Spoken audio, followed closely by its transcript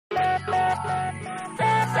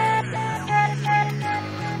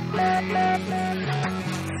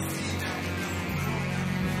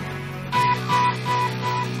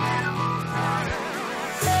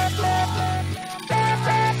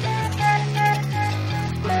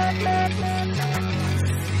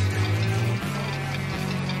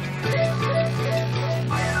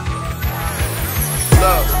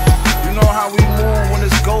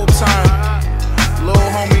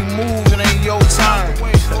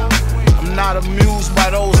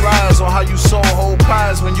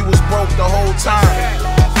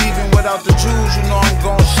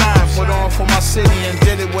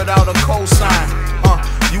without a cosign.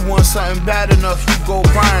 You want something bad enough, you go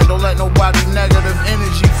grind. Don't let nobody negative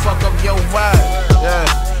energy fuck up your vibe. Yeah,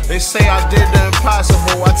 they say I did the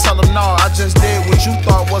impossible. I tell them no, I just did what you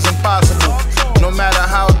thought was impossible. No matter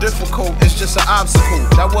how difficult, it's just an obstacle.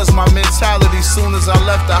 That was my mentality soon as I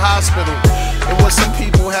left the hospital. It was some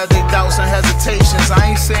people had their doubts and hesitations.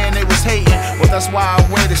 I ain't saying they was hating, but that's why I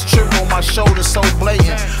wear this chip on my shoulder so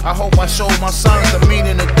blatant. I hope I showed my sons the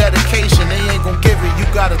meaning of dedication. They ain't gon' give it, you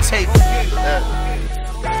gotta take it. Yeah.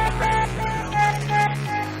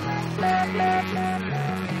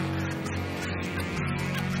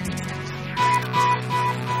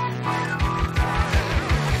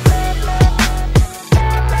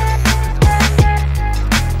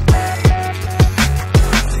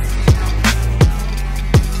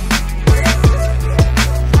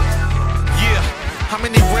 How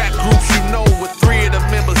many rap groups you know with 3 of the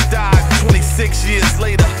members died? 26 years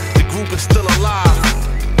later, the group is still alive.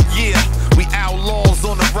 Yeah, we outlaws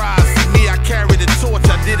on the rise. See me, I carry the torch,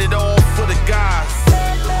 I did it all for the guys.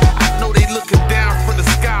 I know they looking down from the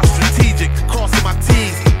sky, strategic, crossing my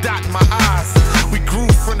T's, dotting my I's. We grew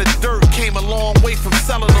from the dirt, came a long way from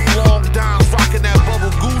selling them long dimes, rocking that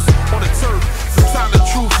bubble goose on the turf. Sometimes the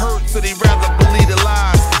truth hurts, so they rather believe the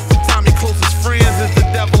lies. Sometimes your closest friends is the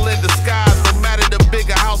devil in disguise.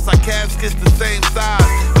 Bigger house, our caskets the same size.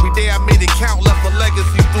 Every day I made it count, left a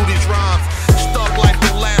legacy through these rhymes. Stuck life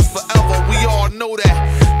don't last forever, we all know that.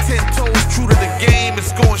 10 toes true to the game,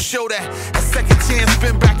 it's gonna show that. A second chance,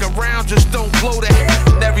 spin back around, just don't blow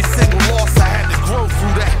that. And every single loss I had to grow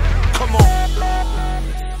through that. Come on.